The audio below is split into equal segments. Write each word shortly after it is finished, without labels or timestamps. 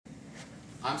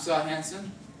I'm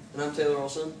Hanson, And I'm Taylor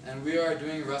Olsen. and we are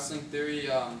doing a wrestling theory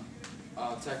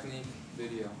technique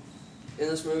video. In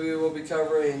this movie we'll be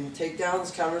covering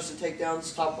takedowns, counters to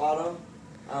takedowns, top bottom,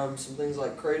 some things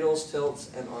like cradles, tilts,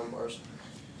 and arm bars.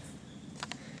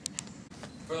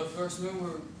 For the first move,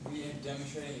 we'll be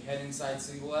demonstrating a head inside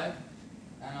single leg.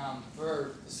 And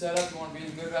for the setup, you want to be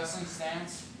in a good wrestling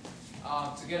stance.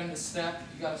 To get him to step,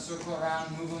 you got to circle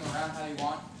around, move him around how you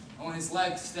want. And when his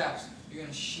leg steps, you're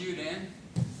going to shoot in,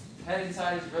 head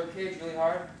inside his ribcage really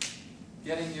hard,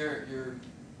 getting your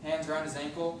hands around his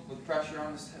ankle with pressure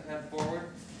on his head forward.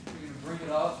 You're going to bring it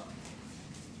up,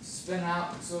 spin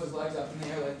out, so his leg's up in the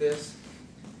air like this.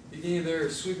 You can either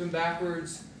sweep him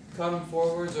backwards, cut him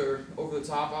forwards, or over the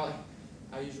top.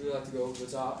 I usually like to go over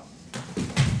the top.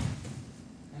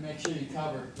 And make sure you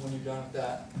cover when you're done with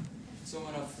that. So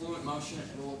in a fluid motion,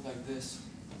 it'll look like this.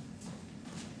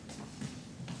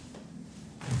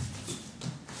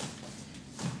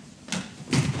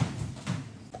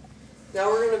 Now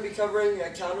we're going to be covering a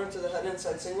counter to the head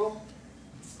inside single.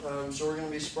 So we're going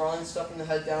to be sprawling, stuffing the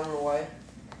head down and away,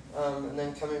 and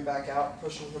then coming back out,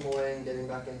 pushing him away, and getting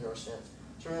back into our stance.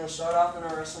 So we're going to start off in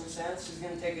our wrestling stance. He's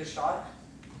going to take his shot.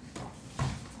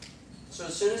 So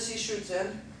as soon as he shoots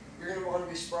in, you're going to want to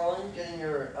be sprawling, getting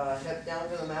your hip down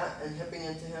to the mat and hipping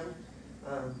into him,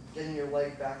 getting your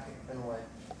leg back and away.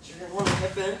 So you're going to want to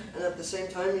hip in, and at the same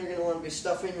time you're going to want to be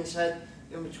stuffing his head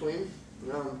in between,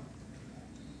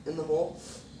 in the hole.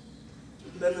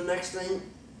 Then the next thing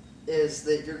is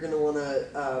that you're going to want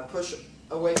to push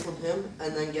away from him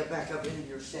and then get back up into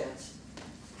your stance.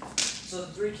 So the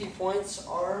three key points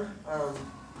are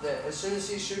that as soon as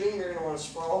he's shooting, you're going to want to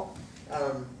sprawl,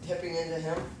 hipping into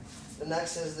him. The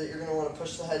next is that you're going to want to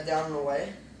push the head down and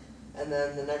away. And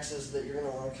then the next is that you're going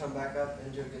to want to come back up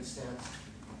into a good stance,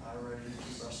 ready to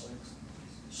keep wrestling.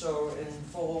 So in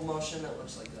full motion, it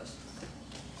looks like this.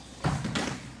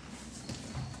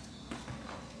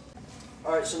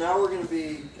 Alright, so now we're going to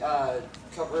be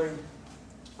covering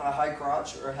a high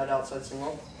crotch or a head outside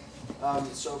single.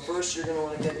 So first you're going to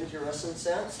want to get into your wrestling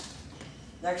stance.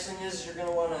 Next thing is you're going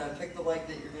to want to pick the leg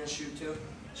that you're going to shoot to.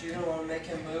 So you're going to want to make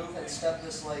him move and step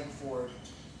this leg forward.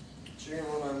 So you're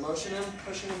going to want to motion him,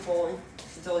 pushing and pulling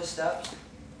until he steps.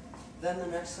 Then the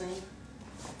next thing,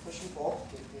 push and pull.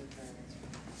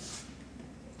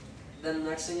 Then the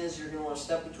next thing is you're going to want to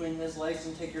step between his legs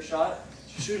and take your shot.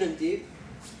 Shoot him deep.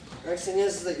 Next thing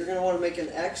is that you're going to want to make an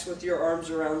X with your arms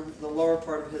around the lower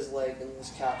part of his leg and his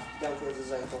calf, down towards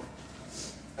his ankle.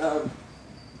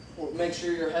 Make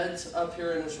sure your head's up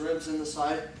here and his ribs in the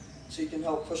side so you can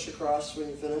help push across when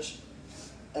you finish.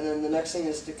 And then the next thing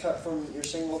is to cut from your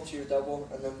single to your double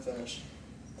and then finish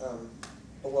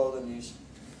below the knees.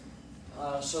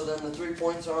 So then the 3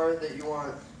 points are that you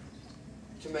want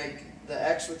to make the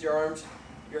X with your arms,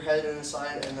 your head in the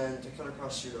side, and then to cut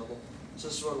across to your double. So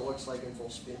this is what it looks like in full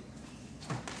speed.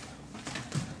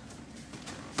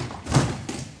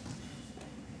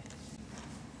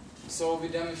 So we'll be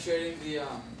demonstrating the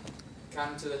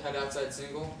counter to the head outside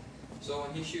single. So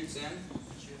when he shoots in,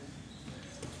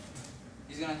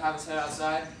 he's going to have his head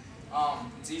outside.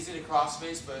 It's easy to cross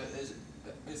face, but it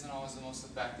isn't always the most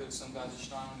effective. Some guys are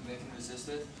strong and they can resist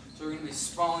it. So we're going to be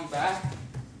sprawling back,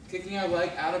 kicking our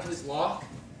leg out of his lock,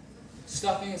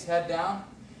 stuffing his head down,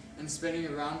 and spinning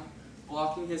around,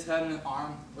 blocking his head and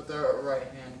arm with our right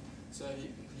hand so he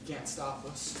can't stop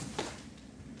us.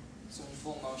 So in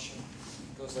full motion,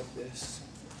 it goes like this.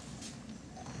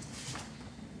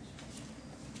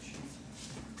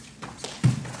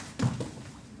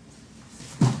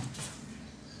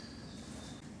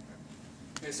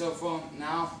 Okay, so from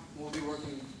now, we'll be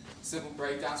working simple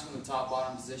breakdowns from the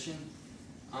top-bottom position.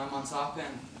 I'm on top,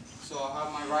 and so I'll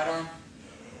have my right arm,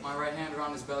 my right hand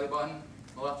around his belly button,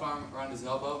 my left arm around his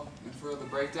elbow. And for the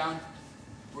breakdown,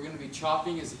 we're going to be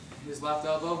chopping his left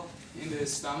elbow into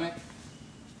his stomach.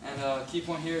 And key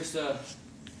point here is to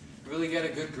really get a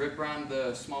good grip around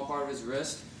the small part of his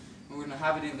wrist. And we're going to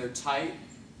have it in there tight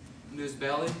into his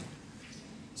belly.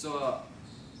 So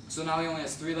now he only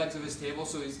has 3 legs of his table,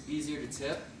 so he's easier to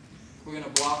tip. We're going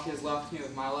to block his left knee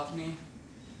with my left knee.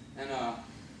 And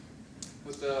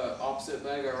with the opposite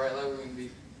leg, our right leg, we're going to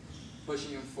be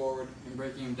pushing him forward and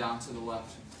breaking him down to the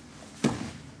left.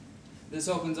 This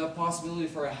opens up possibility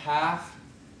for a half,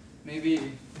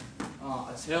 maybe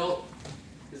a tilt.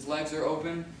 His legs are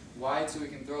open, wide, so we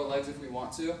can throw legs if we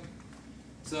want to.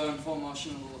 So in full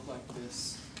motion, it will look like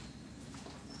this.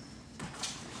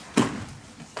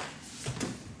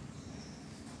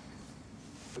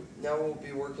 Now we'll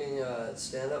be working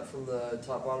stand up from the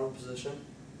top-bottom position.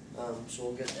 So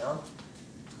we'll get down.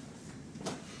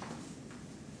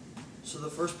 So the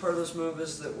first part of this move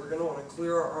is that we're going to want to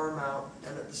clear our arm out,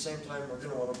 and at the same time we're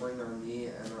going to want to bring our knee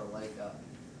and our leg up.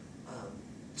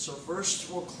 So first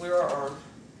we'll clear our arm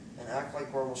and act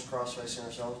like we're almost cross-facing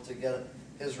ourselves to get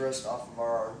his wrist off of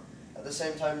our arm. At the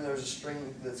same time, there's a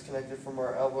string that's connected from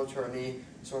our elbow to our knee,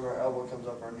 so when our elbow comes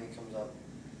up, our knee comes up.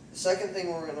 The second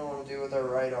thing we're going to want to do with our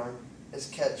right arm is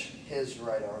catch his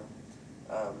right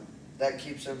arm. That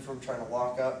keeps him from trying to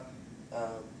lock up,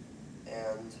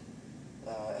 and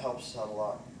it helps us out a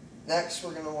lot. Next,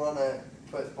 we're going to want to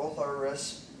put both our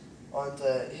wrists onto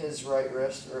his right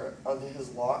wrist, or onto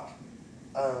his lock,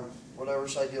 whatever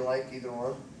side you like, either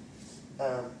one.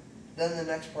 Then the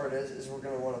next part is we're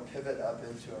going to want to pivot up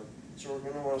into him. So we're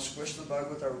going to want to squish the bug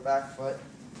with our back foot,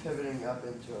 pivoting up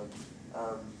into him.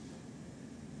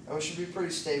 And we should be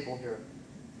pretty stable here.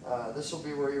 This will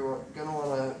be where you're going to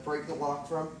want to break the lock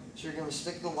from. So you're going to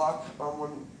stick the lock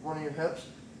on one of your hips,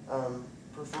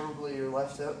 preferably your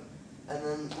left hip, and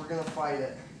then we're going to fight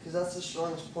it, because that's the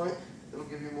strongest point. It'll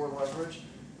give you more leverage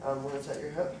when it's at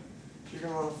your hip. So you're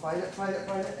going to want to fight it,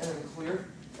 and then clear,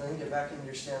 and then get back into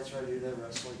your stance ready to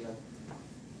wrestle again.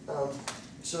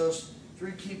 So those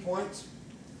 3 key points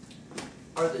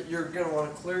are that you're going to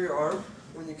want to clear your arm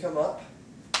when you come up.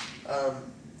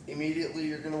 Immediately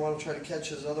you're going to want to try to catch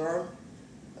his other arm,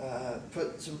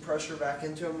 put some pressure back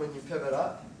into him when you pivot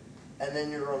up, and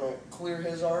then you're going to clear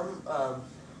his arm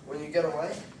when you get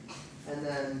away, and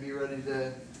then be ready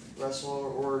to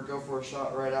wrestle or go for a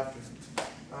shot right after.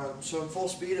 So in full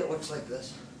speed it looks like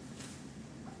this.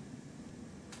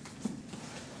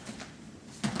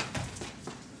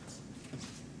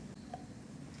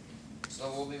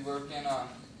 So we'll be working on,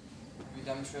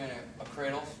 demonstrating a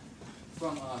cradle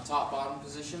from top-bottom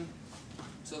position.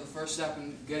 So the first step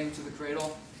in getting to the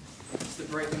cradle is to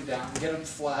break him down, get him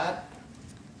flat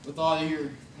with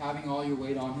having all your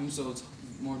weight on him, so it's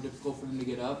more difficult for him to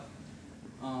get up.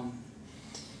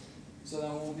 So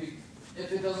then we'll be,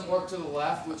 if it doesn't work to the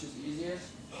left, which is easiest,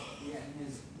 getting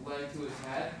his leg to his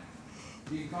head,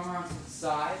 you come around to the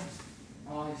side,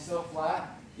 while he's still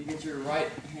flat, you get your right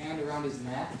hand around his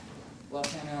neck,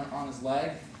 left hand on his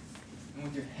leg, and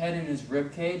with your head in his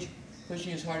rib cage,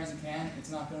 pushing as hard as you can. It's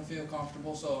not going to feel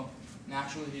comfortable, so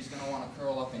naturally he's going to want to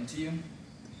curl up into you.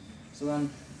 So then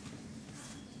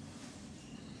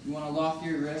you want to lock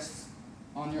your wrists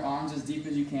on your arms as deep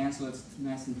as you can so it's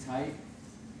nice and tight.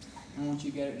 And once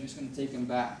you get it, you're just going to take him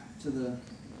back to the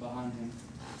behind him.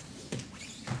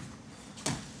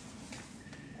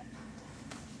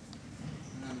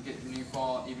 And then get your knee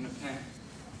fall even a pin.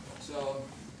 So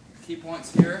key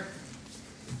points here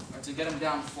are to get him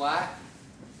down flat,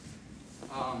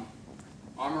 arm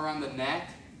around the neck,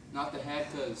 not the head,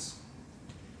 because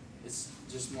it's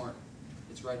just more,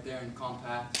 it's right there and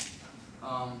compact.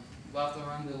 Left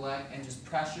around the leg, and just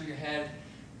pressure your head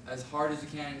as hard as you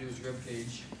can into his rib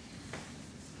cage.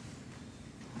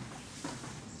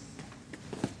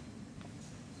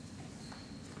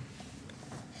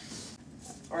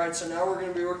 Alright, so now we're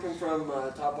going to be working from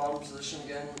top-bottom position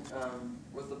again,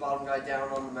 with the bottom guy down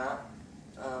on the mat,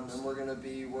 and we're going to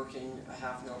be working a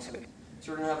half Nelson.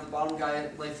 So we're going to have the bottom guy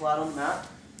lay flat on the mat.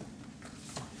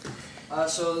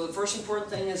 So the first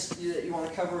important thing is that you want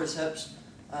to cover his hips,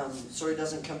 so he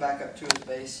doesn't come back up to his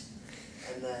base,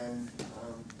 and then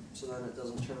so then it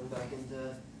doesn't turn back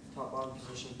into top-bottom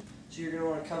position. So you're going to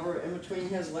want to cover in between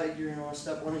his leg. You're going to want to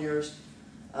step one of yours,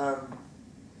 and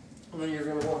then you're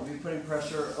going to want to be putting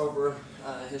pressure over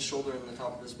his shoulder and the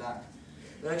top of his back.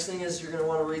 The next thing is you're going to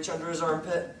want to reach under his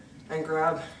armpit and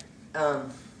grab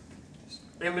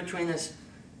in between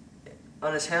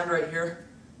on his hand right here,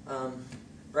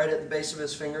 right at the base of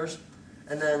his fingers,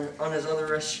 and then on his other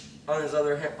wrist, on his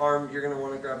other arm, you're going to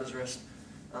want to grab his wrist,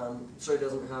 so he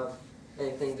doesn't have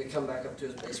anything to come back up to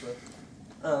his base with.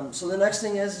 So the next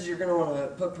thing is you're going to want to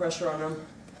put pressure on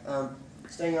him,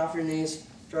 staying off your knees,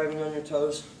 driving on your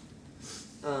toes.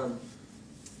 And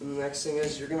the next thing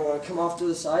is you're going to want to come off to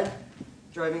the side,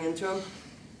 driving into him,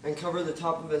 and cover the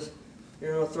top of his,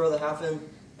 you're going to throw the half in,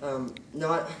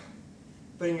 not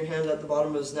putting your hand at the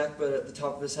bottom of his neck, but at the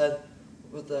top of his head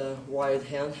with a wide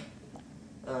hand.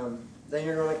 Then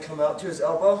you're going to come out to his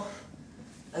elbow,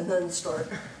 and then start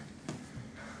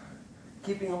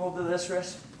keeping a hold of this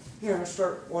wrist. You're going to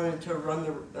start wanting to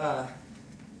run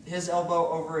his elbow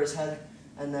over his head,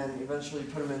 and then eventually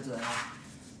put him into the half.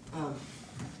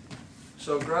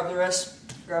 So grab the wrist,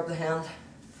 grab the hand,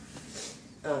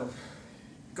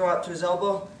 go out to his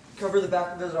elbow, cover the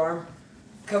back of his arm,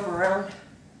 come around,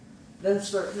 then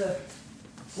start to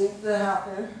sink the half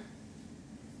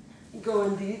in, go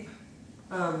in deep.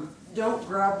 Don't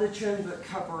grab the chin, but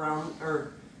cup around,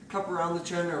 or cup around the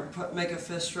chin, or make a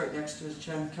fist right next to his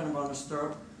chin, kind of on his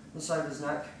throat, the side of his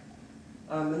neck.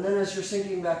 And then as you're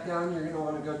sinking back down, you're going to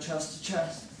want to go chest to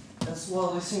chest and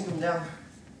slowly sink him down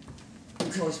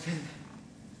until he's pinned.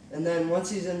 And then once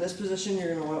he's in this position,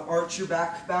 you're going to want to arch your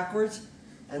back backwards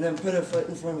and then put a foot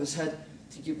in front of his head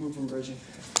to keep him from bridging.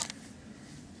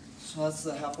 So that's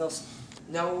the half Nelson.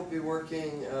 Now we'll be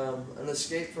working an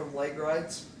escape from leg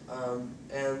rides,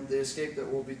 and the escape that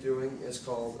we'll be doing is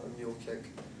called a mule kick.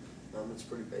 It's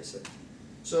pretty basic.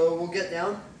 So we'll get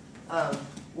down.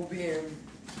 We'll be in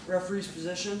referee's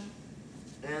position,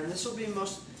 and this will be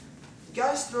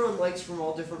guys throw in legs from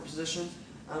all different positions,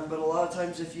 but a lot of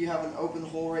times if you have an open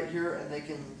hole right here and they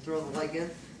can throw the leg in,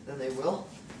 then they will.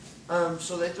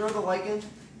 So they throw the leg in,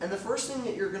 and the first thing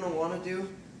that you're going to want to do,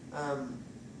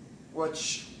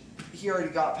 which he already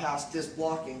got past, is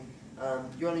blocking.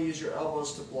 You want to use your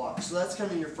elbows to block. So that's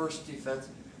kind of your first defense.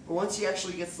 But once he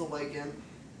actually gets the leg in,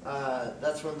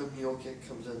 that's when the mule kick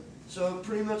comes in. So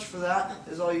pretty much for that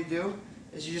is all you do,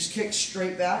 is you just kick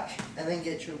straight back and then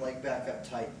get your leg back up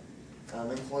tight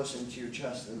and close into your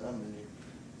chest and underneath.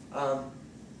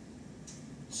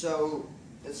 So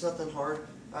it's nothing hard.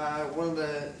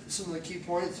 Some of the key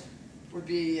points would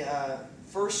be,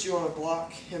 first you want to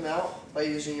block him out by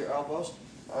using your elbows,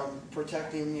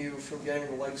 protecting you from getting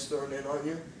the legs thrown in on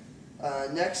you.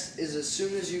 Next is, as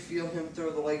soon as you feel him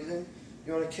throw the legs in,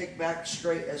 you want to kick back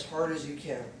straight as hard as you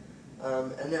can,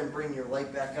 and then bring your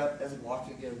leg back up and block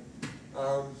again.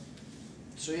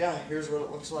 So yeah, here's what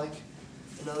it looks like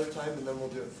another time, and then we'll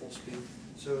do it full speed.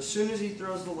 So as soon as he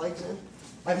throws the legs in,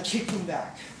 I'm kicking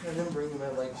back and then bringing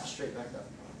my leg straight back up.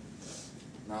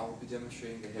 Now we'll be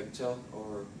demonstrating the hip tilt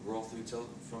or roll through tilt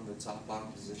from the top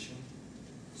bottom position.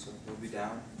 So he'll be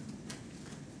down.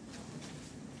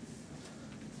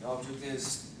 The object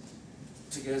is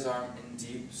to get his arm in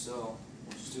deep, so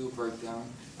we'll just do a breakdown.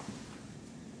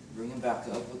 Bring him back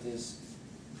up with his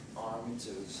arm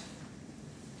into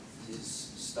his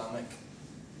stomach,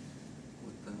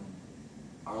 with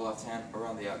our left hand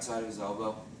around the outside of his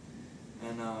elbow.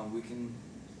 And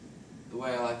the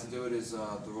way I like to do it is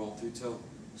the roll through tilt.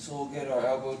 So we'll get our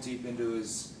elbow deep into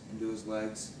his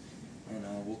legs, and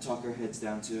we'll tuck our heads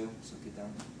down too, so get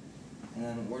down. And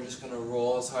then we're just going to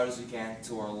roll as hard as we can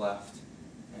to our left,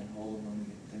 and hold him when we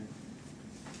get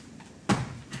there.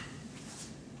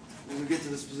 When we get to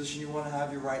this position, you want to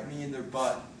have your right knee in their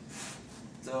butt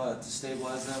to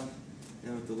stabilize them,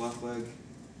 and with the left leg,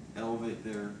 elevate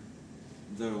their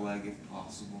leg if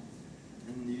possible.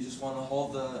 And you just want to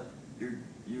hold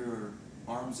your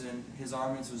arms in, his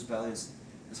arm into his belly as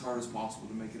hard as possible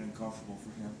to make it uncomfortable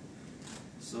for him.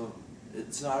 So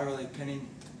it's not really a pinning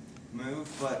move,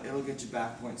 but it'll get you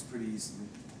back points pretty easily.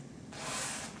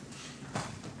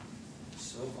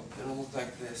 So it'll look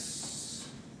like this.